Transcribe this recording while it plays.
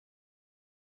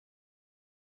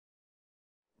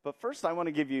But first, I want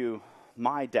to give you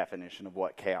my definition of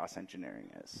what chaos engineering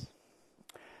is.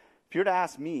 If you were to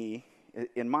ask me,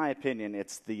 in my opinion,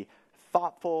 it's the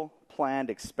thoughtful, planned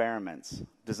experiments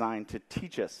designed to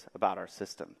teach us about our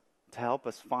system, to help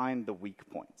us find the weak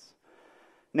points.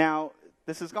 Now,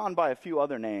 this has gone by a few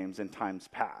other names in times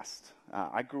past.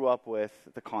 I grew up with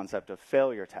the concept of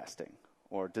failure testing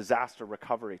or disaster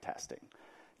recovery testing,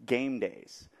 game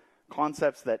days,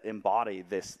 concepts that embody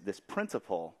this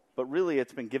principle, but really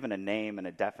it's been given a name and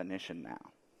a definition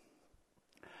now.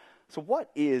 So what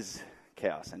is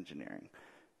chaos engineering?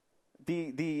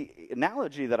 The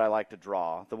analogy that I like to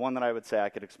draw, the one that I would say I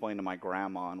could explain to my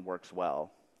grandma and works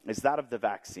well, is that of the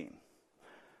vaccine.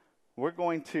 We're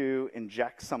going to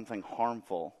inject something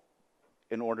harmful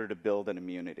in order to build an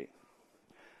immunity.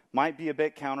 Might be a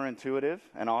bit counterintuitive,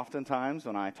 and oftentimes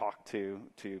when I talk to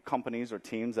companies or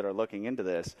teams that are looking into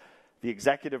this, the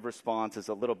executive response is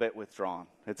a little bit withdrawn.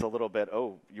 It's a little bit,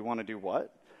 oh, you want to do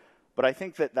what? But I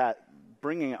think that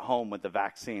bringing it home with the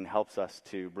vaccine helps us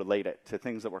to relate it to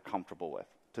things that we're comfortable with,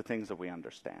 to things that we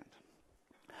understand.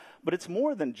 But it's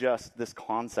more than just this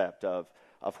concept of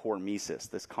hormesis,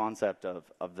 this concept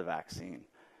of the vaccine.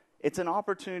 It's an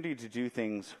opportunity to do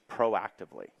things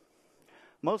proactively.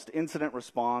 Most incident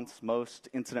response, most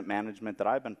incident management that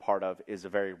I've been part of is a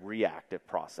very reactive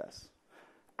process.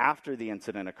 After the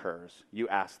incident occurs, you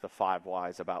ask the 5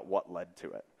 whys about what led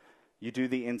to it. You do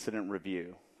the incident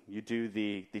review. You do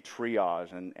the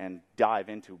triage and dive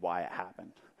into why it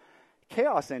happened.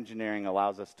 Chaos engineering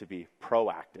allows us to be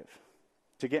proactive,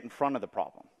 to get in front of the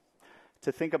problem,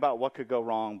 to think about what could go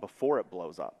wrong before it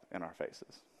blows up in our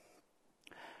faces.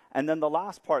 And then the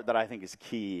last part that I think is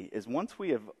key is once we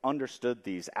have understood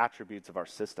these attributes of our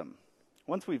system,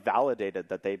 once we've validated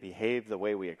that they behave the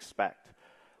way we expect,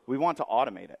 we want to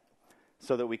automate it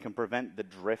so that we can prevent the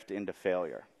drift into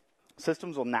failure.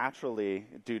 Systems will naturally,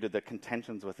 due to the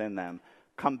contentions within them,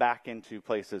 come back into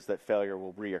places that failure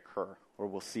will reoccur or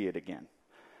we'll see it again.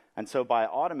 And so by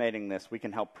automating this, we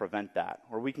can help prevent that,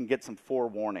 or we can get some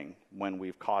forewarning when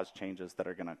we've caused changes that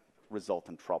are going to result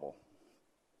in trouble.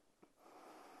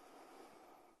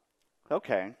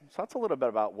 Okay, so that's a little bit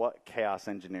about what chaos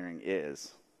engineering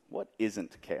is. What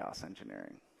isn't chaos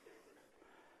engineering?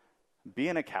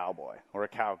 Being a cowboy or a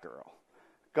cowgirl.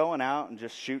 Going out and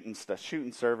just shooting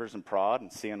servers and prod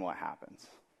and seeing what happens.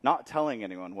 Not telling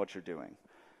anyone what you're doing.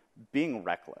 Being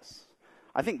reckless.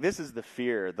 I think this is the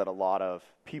fear that a lot of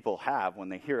people have when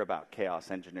they hear about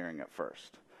chaos engineering at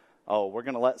first. Oh, we're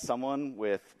going to let someone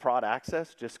with prod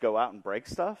access just go out and break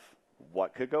stuff?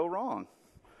 What could go wrong?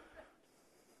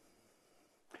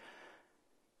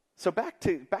 So back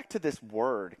to this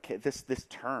word, this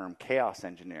term, chaos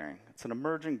engineering. It's an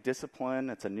emerging discipline.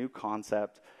 It's a new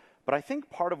concept. But I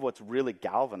think part of what's really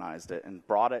galvanized it and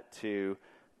brought it to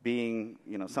being,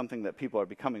 something that people are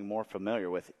becoming more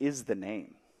familiar with is the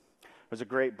name. There's a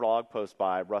great blog post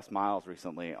by Russ Miles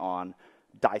recently on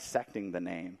dissecting the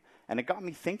name, and it got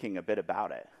me thinking a bit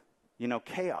about it.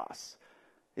 Chaos.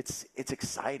 It's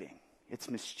exciting. It's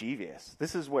mischievous.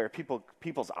 This is where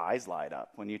people's eyes light up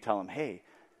when you tell them, hey,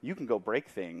 you can go break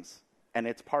things, and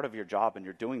it's part of your job, and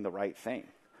you're doing the right thing.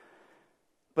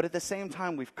 But at the same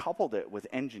time, we've coupled it with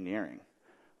engineering.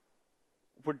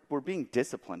 We're being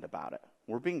disciplined about it.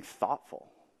 We're being thoughtful.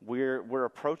 We're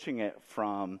approaching it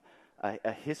from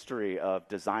a history of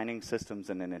designing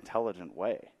systems in an intelligent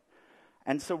way.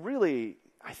 And so really,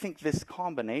 I think this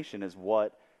combination is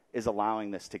what is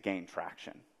allowing this to gain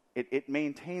traction. It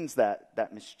maintains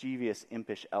that mischievous,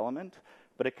 impish element,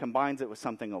 but it combines it with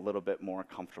something a little bit more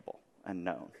comfortable and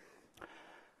known.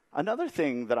 Another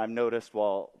thing that I've noticed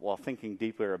while thinking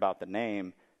deeper about the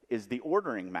name is the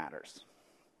ordering matters.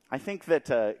 I think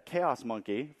that Chaos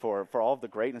Monkey, for all of the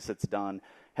greatness it's done,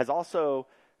 has also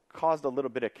caused a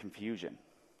little bit of confusion.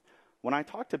 When I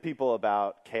talk to people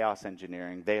about chaos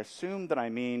engineering, they assume that I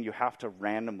mean you have to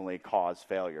randomly cause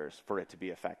failures for it to be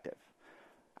effective.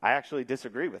 I actually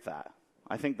disagree with that.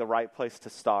 I think the right place to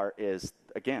start is,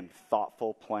 again,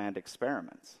 thoughtful, planned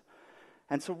experiments.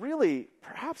 And so really,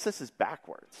 perhaps this is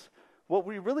backwards. What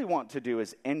we really want to do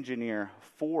is engineer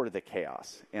for the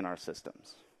chaos in our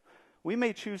systems. We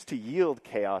may choose to yield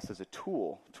chaos as a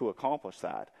tool to accomplish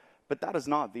that, but that is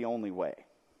not the only way.